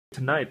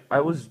Tonight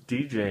I was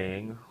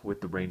DJing with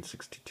the Rane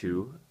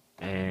 62,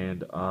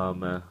 and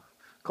a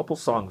couple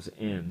songs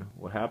in,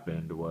 what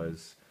happened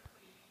was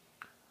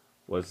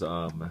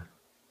the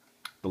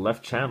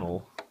left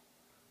channel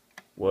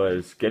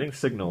was getting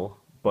signal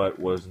but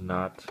was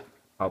not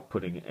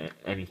outputting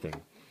anything.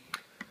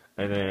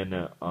 And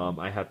then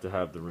I had to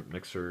have the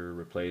mixer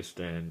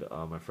replaced, and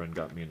my friend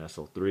got me an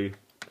SL3,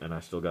 and I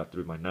still got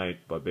through my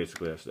night. But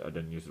basically, I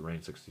didn't use the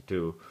Rane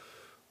 62.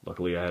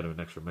 Luckily, I had an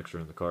extra mixer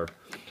in the car.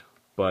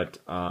 But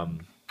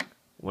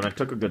when I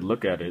took a good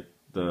look at it,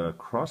 the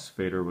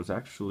crossfader was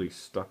actually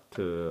stuck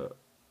to,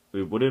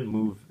 it wouldn't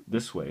move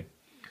this way.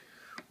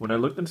 When I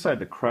looked inside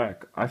the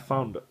crack, I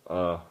found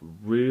a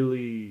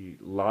really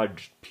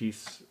large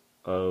piece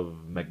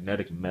of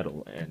magnetic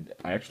metal, and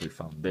I actually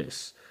found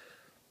this.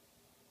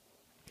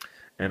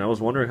 And I was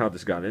wondering how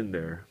this got in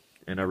there,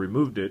 and I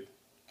removed it,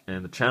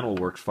 and the channel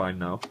works fine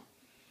now.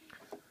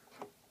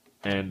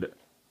 And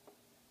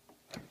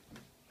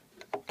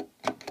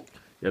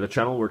yeah, the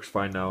channel works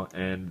fine now,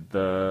 and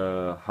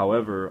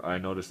however, I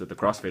noticed that the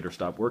crossfader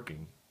stopped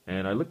working.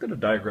 And I looked at a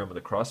diagram of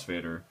the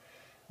crossfader,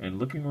 and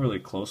looking really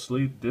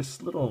closely,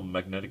 this little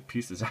magnetic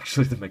piece is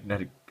actually the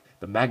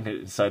magnet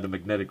inside the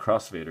magnetic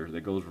crossfader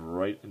that goes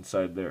right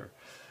inside there.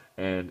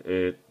 And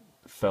it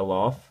fell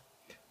off,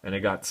 and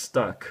it got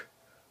stuck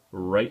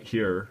right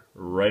here,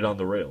 right on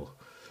the rail.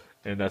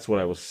 And that's what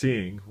I was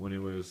seeing when it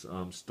was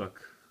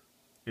stuck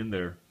in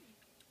there.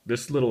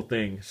 This little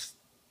thing,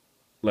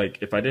 like,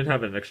 if I didn't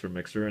have an extra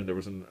mixer and there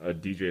wasn't a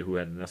DJ who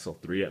had an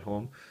SL3 at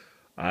home,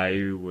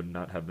 I would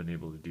not have been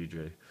able to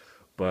DJ.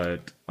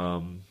 But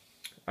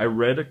I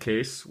read a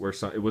case where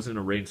it wasn't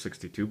a Rane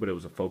 62, but it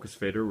was a focus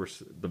fader where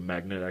the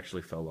magnet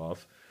actually fell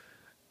off.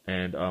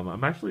 And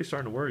I'm actually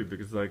starting to worry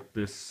because, like,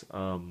 this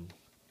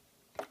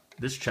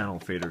channel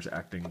fader is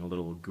acting a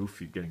little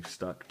goofy, getting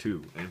stuck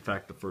too. And in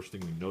fact, the first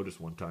thing we noticed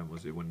one time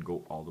was it wouldn't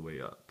go all the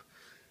way up.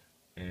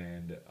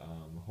 And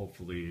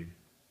hopefully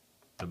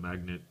the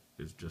magnet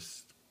is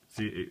just,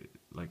 see,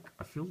 like,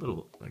 I feel a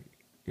little, like,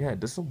 yeah,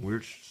 it does some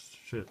weird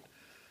shit.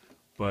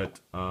 But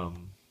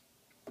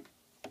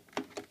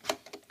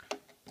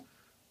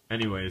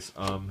anyways,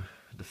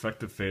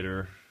 defective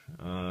fader,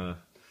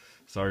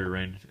 sorry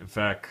Rane. In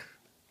fact,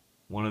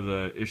 one of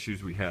the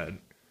issues we had,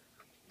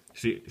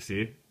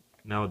 see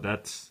now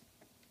that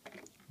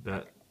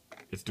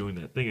it's doing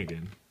that thing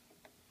again.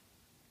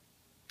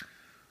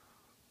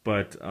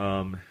 But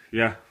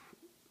yeah,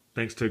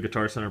 thanks to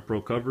Guitar Center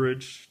Pro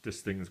coverage,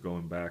 this thing is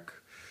going back.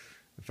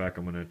 In fact,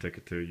 I'm gonna take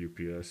it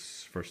to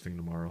UPS first thing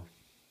tomorrow.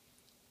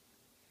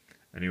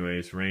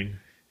 Anyways, Rane,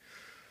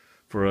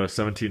 for a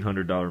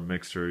 $1,700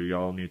 mixer,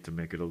 y'all need to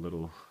make it a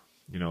little,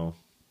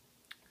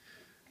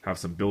 have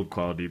some build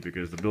quality,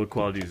 because the build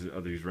qualities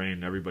of these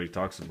Rane, everybody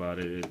talks about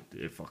it,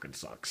 it fucking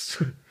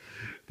sucks.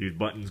 These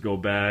buttons go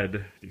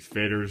bad, these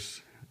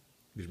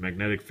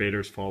magnetic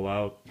faders fall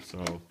out,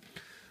 so,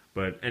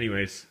 but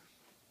anyways,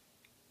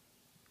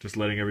 just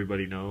letting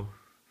everybody know,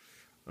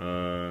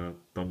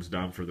 thumbs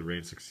down for the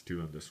Rane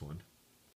 62 on this one.